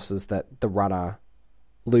the resources that the runner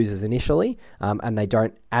loses initially, and they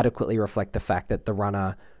don't adequately reflect the fact that the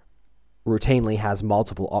runner routinely has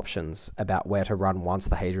multiple options about where to run once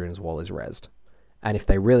the Hadrian's Wall is rezzed. And if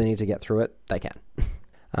they really need to get through it, they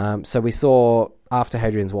can. So we saw, after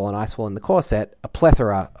Hadrian's Wall and Ice Wall in the core set, a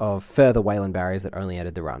plethora of further Wayland barriers that only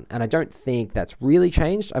ended the run. And I don't think that's really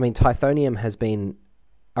changed. I mean, Tithonium has been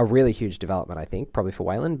a really huge development, I think, probably for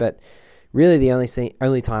Wayland, but really the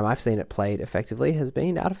only time I've seen it played effectively has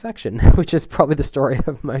been out of faction, which is probably the story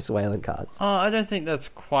of most Wayland cards. I don't think that's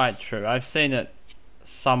quite true. I've seen it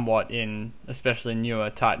somewhat in, especially newer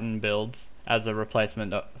Titan builds, as a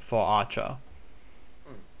replacement for Archer.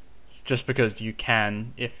 Just because you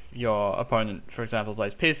can, if your opponent, for example,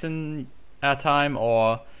 plays Pearson at a time,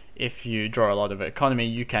 or if you draw a lot of economy,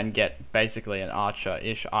 you can get basically an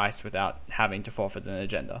Archer-ish ice without having to forfeit an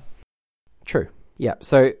agenda. True. Yeah.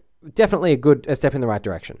 So definitely a step in the right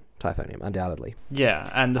direction, Tithonium, undoubtedly. Yeah,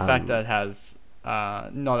 and the fact that it has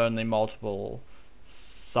not only multiple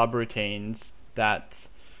subroutines that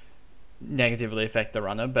negatively affect the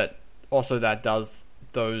runner, but also that does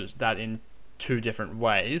that in two different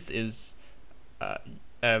ways is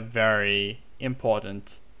a very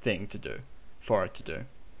important thing to do, for it to do.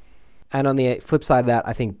 And on the flip side of that,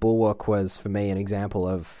 I think Bulwark was, for me, an example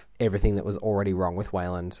of everything that was already wrong with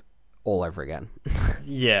Wayland all over again.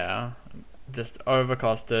 Yeah, just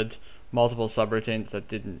overcosted, multiple subroutines that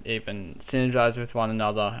didn't even synergize with one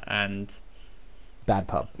another, and bad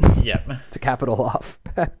pub. Yep. To cap it all off.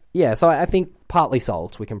 Yeah, so I think partly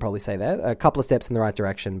solved, we can probably say there. A couple of steps in the right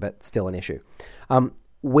direction, but still an issue.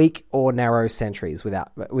 Weak or narrow sentries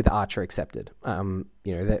with Archer accepted.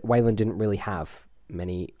 That Wayland didn't really have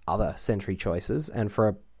many other sentry choices, and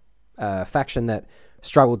for a faction that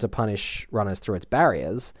struggled to punish runners through its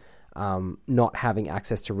barriers, not having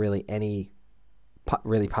access to really any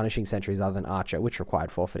really punishing sentries other than Archer, which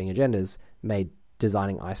required forfeiting agendas, made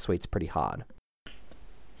designing ice suites pretty hard.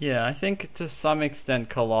 Yeah, I think to some extent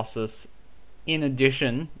Colossus, in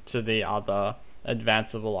addition to the other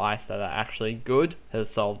advanceable ice that are actually good, has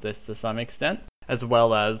solved this to some extent, as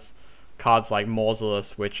well as cards like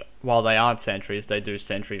Mausolus, which, while they aren't sentries, they do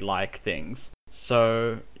sentry-like things.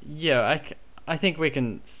 So, yeah, I think we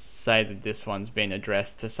can say that this one's been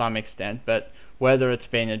addressed to some extent, but whether it's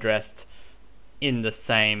been addressed in the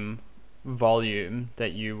same volume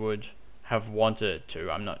that you would have wanted it to,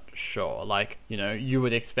 I'm not sure. You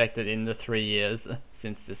would expect that in the 3 years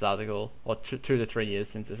since this article, or 2 to 3 years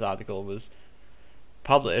since this article was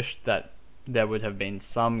published, that there would have been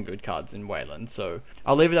some good cards in Wayland. So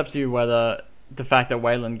I'll leave it up to you whether the fact that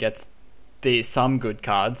Wayland gets some good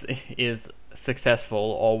cards is successful,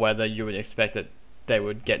 or whether you would expect that they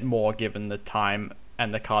would get more given the time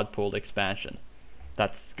and the card pool expansion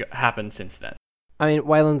that's happened since then. I mean,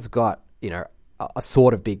 Wayland's got, a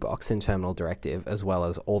sort of big box in Terminal Directive, as well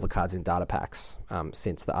as all the cards in data packs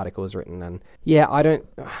since the article was written. And yeah,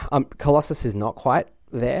 Colossus is not quite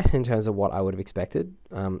there in terms of what I would have expected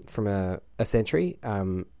from a sentry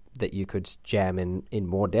that you could jam in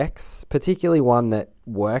more decks, particularly one that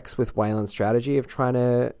works with Wayland's strategy of trying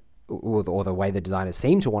to, or the way the designers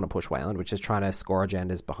seem to want to push Wayland, which is trying to score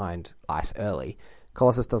agendas behind ice early.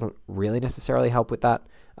 Colossus doesn't really necessarily help with that.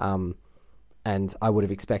 And I would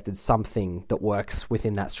have expected something that works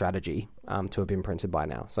within that strategy to have been printed by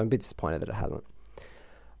now. So I'm a bit disappointed that it hasn't.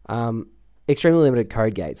 Extremely Limited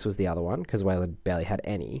Code Gates was the other one, because Wayland barely had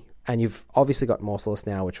any. And you've obviously got Mausolus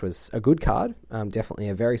now, which was a good card, definitely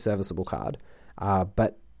a very serviceable card,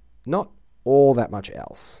 but not all that much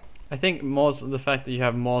else. I think the fact that you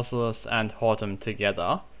have Mausolus and Hortum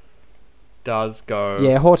together does go...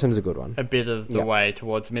 Yeah, Hortum's a good one. A bit of the way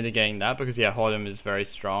towards mitigating that, because Hortum is very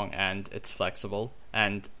strong and it's flexible,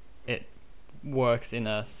 and it works in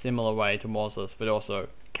a similar way to Mausolus, but also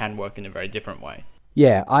can work in a very different way.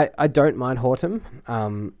 Yeah, I don't mind Hortum.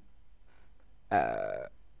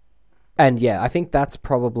 And yeah, I think that's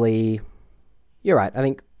probably... You're right. I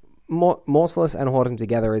think Mausolus and Hortum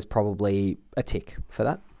together is probably a tick for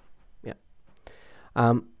that. Yeah.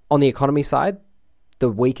 On the economy side, the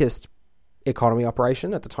weakest economy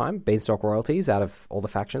operation at the time, Beanstalk Royalties, out of all the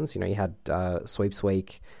factions. You had Sweeps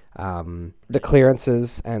Week, the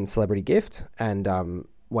Clearances, and Celebrity Gift, and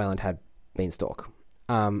Wayland had Beanstalk.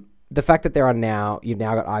 the fact that you've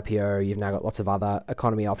now got IPO, you've now got lots of other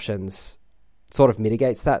economy options, sort of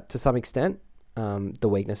mitigates that to some extent, the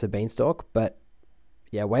weakness of Beanstalk. But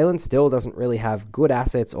yeah, Wayland still doesn't really have good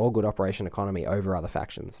assets or good operation economy over other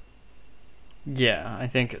factions. Yeah, I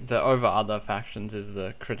think the over other factions is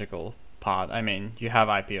the critical part. I mean, you have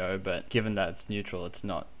IPO, but given that it's neutral, it's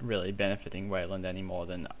not really benefiting Wayland any more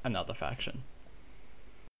than another faction.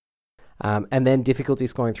 And then difficulty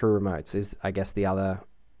scoring through remotes is, I guess, the other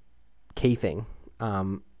key thing.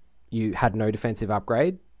 You had no defensive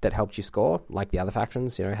upgrade that helped you score, like the other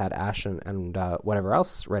factions, had Ash and whatever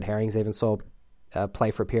else. Red Herrings even saw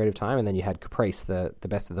play for a period of time, and then you had Caprice, the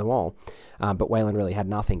best of them all. But Wayland really had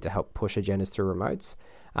nothing to help push agendas through remotes,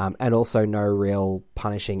 and also no real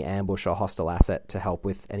punishing ambush or hostile asset to help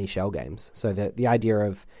with any shell games. So the idea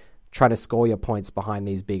of trying to score your points behind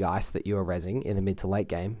these big ice that you were rezzing in the mid to late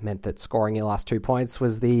game meant that scoring your last 2 points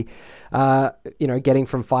was getting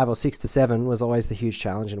from 5 or 6 to 7 was always the huge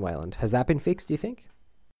challenge in Wayland. Has that been fixed, do you think?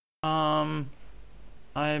 I'm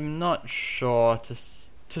not sure.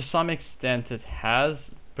 To some extent it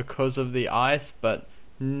has because of the ice, but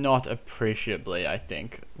not appreciably, I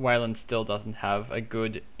think. Wayland still doesn't have a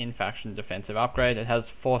good in-faction defensive upgrade. It has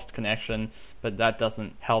forced connection, but that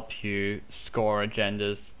doesn't help you score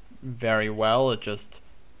agendas very well.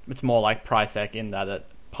 It's more like Prysec in that it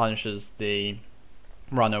punishes the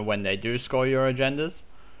runner when they do score your agendas.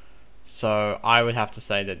 So I would have to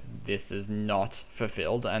say that this is not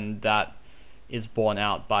fulfilled, and that is borne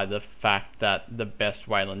out by the fact that the best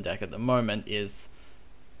Wayland deck at the moment is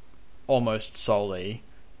almost solely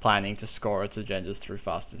planning to score its agendas through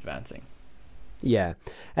fast advancing. Yeah,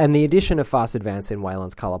 and the addition of fast advance in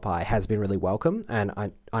Wayland's Colour Pie has been really welcome, and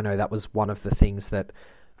I know that was one of the things that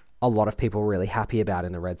a lot of people were really happy about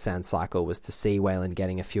in the Red Sand cycle, was to see Wayland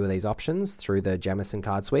getting a few of these options through the Jemison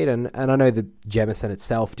card suite, and I know the Jemison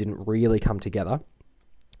itself didn't really come together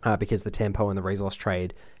because the tempo and the resource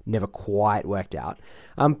trade never quite worked out.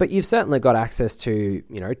 But you've certainly got access to,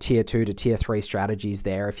 tier 2 to tier 3 strategies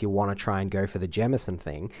there if you want to try and go for the Jemison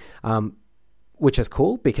thing, which is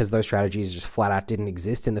cool because those strategies just flat out didn't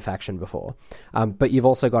exist in the faction before. But you've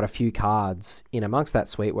also got a few cards in amongst that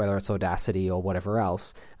suite, whether it's Audacity or whatever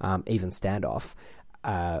else, even Standoff,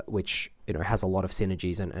 which has a lot of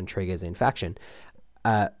synergies and triggers in faction,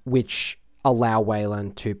 which allow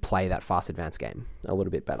Wayland to play that fast advance game a little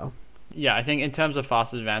bit better. Yeah, I think in terms of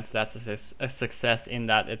fast advance, that's a success in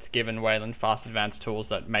that it's given Wayland fast advance tools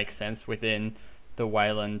that make sense within the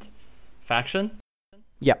Wayland faction.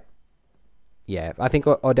 Yep. Yeah, I think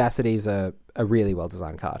Audacity is a really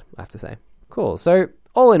well-designed card, I have to say. Cool. So,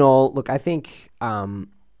 all in all, look, I think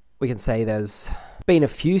we can say there's been a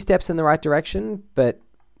few steps in the right direction, but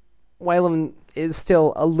Wayland is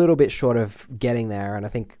still a little bit short of getting there, and I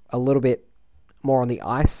think a little bit more on the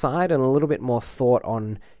ice side and a little bit more thought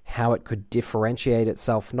on how it could differentiate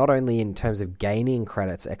itself, not only in terms of gaining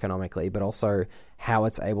credits economically, but also how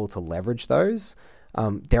it's able to leverage those.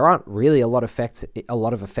 There aren't really a lot of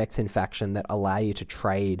effects in faction that allow you to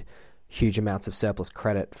trade huge amounts of surplus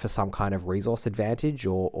credit for some kind of resource advantage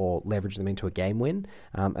or leverage them into a game win.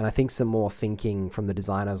 And I think some more thinking from the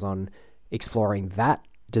designers on exploring that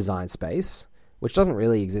design space, which doesn't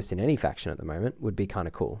really exist in any faction at the moment, would be kind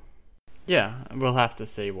of cool. Yeah, we'll have to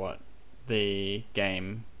see what the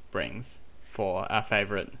game brings for our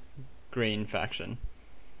favourite green faction.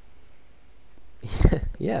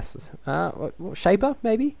 Yes. Shaper,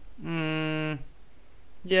 maybe?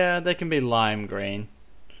 Yeah, they can be lime green.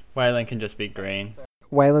 Wayland can just be green.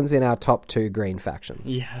 Wayland's in our top 2 green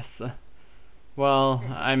factions. Yes. Well,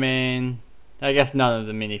 I mean, I guess none of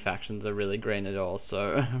the mini factions are really green at all,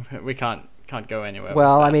 so we can't go anywhere.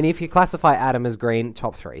 Well, with that. I mean, if you classify Adam as green,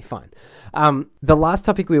 top 3, fine. The last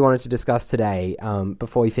topic we wanted to discuss today,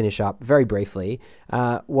 before we finish up, very briefly,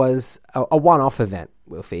 was a one-off event,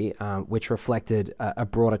 Wilfie, which reflected a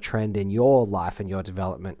broader trend in your life and your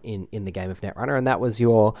development in the game of Netrunner, and that was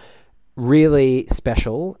your really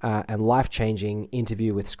special and life-changing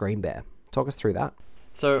interview with Screambear. Talk us through that.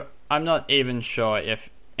 So, I'm not even sure if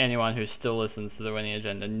anyone who still listens to the Winning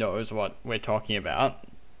Agenda knows what we're talking about.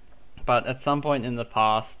 But at some point in the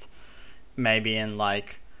past, maybe in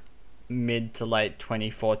mid to late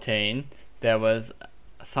 2014, there was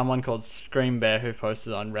someone called Screambear who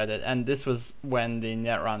posted on Reddit, and this was when the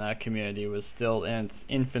Netrunner community was still in its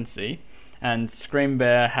infancy, and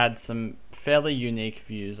Screambear had some fairly unique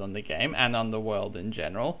views on the game and on the world in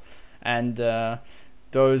general, and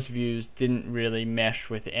those views didn't really mesh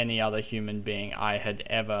with any other human being I had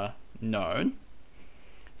ever known.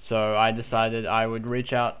 So I decided I would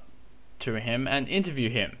reach out to him and interview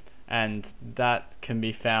him, and that can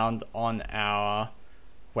be found on our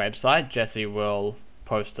website. Jesse will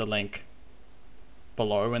post a link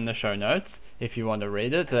below in the show notes if you want to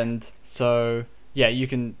read it. And so, yeah, you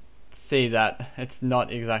can see that it's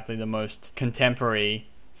not exactly the most contemporary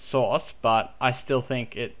source, but I still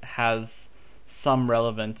think it has some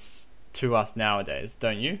relevance to us nowadays,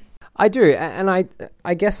 don't you? I do, and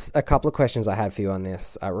I guess a couple of questions I had for you on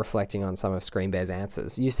this, reflecting on some of Screambear's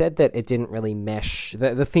answers. You said that it didn't really mesh,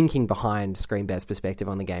 the thinking behind Screambear's perspective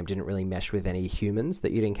on the game didn't really mesh with any humans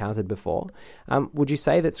that you'd encountered before. Would you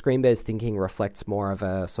say that Screambear's thinking reflects more of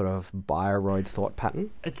a sort of Bioroid thought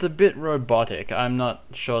pattern? It's a bit robotic. I'm not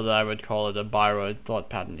sure that I would call it a Bioroid thought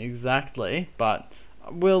pattern exactly, but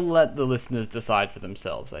we'll let the listeners decide for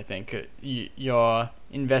themselves, I think. Your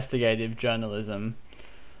investigative journalism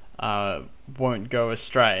won't go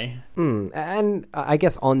astray. And I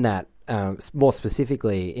guess on that, more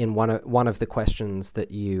specifically, in one of the questions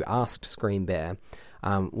that you asked Screambear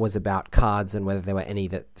was about cards and whether there were any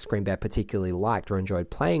that Screambear particularly liked or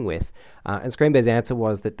enjoyed playing with. And Screambear's answer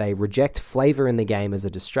was that they reject flavor in the game as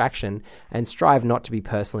a distraction and strive not to be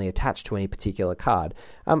personally attached to any particular card.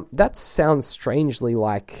 That sounds strangely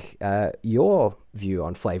like your view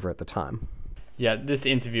on flavor at the time. Yeah, this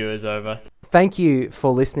interview is over. Thank you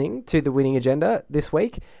for listening to The Winning Agenda this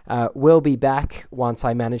week. We'll be back once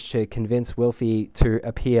I manage to convince Wilfie to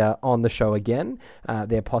appear on the show again.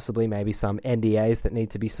 There possibly may be some NDAs that need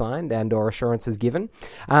to be signed and or assurances given.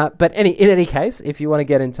 But in any case, if you want to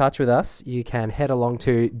get in touch with us, you can head along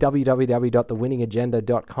to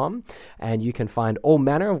www.thewinningagenda.com and you can find all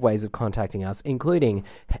manner of ways of contacting us, including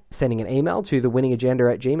sending an email to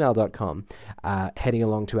thewinningagenda@gmail.com, heading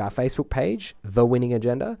along to our Facebook page, The Winning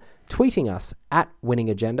Agenda, tweeting us at Winning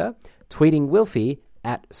Agenda, tweeting Wilfie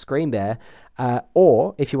at Screambear,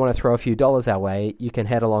 or if you want to throw a few dollars our way, you can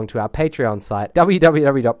head along to our Patreon site,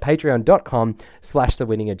 www.patreon.com/The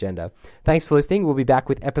Winning Agenda. Thanks for listening. We'll be back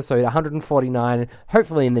with episode 149,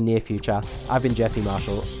 hopefully in the near future. I've been Jesse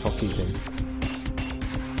Marshall. Talk to you soon.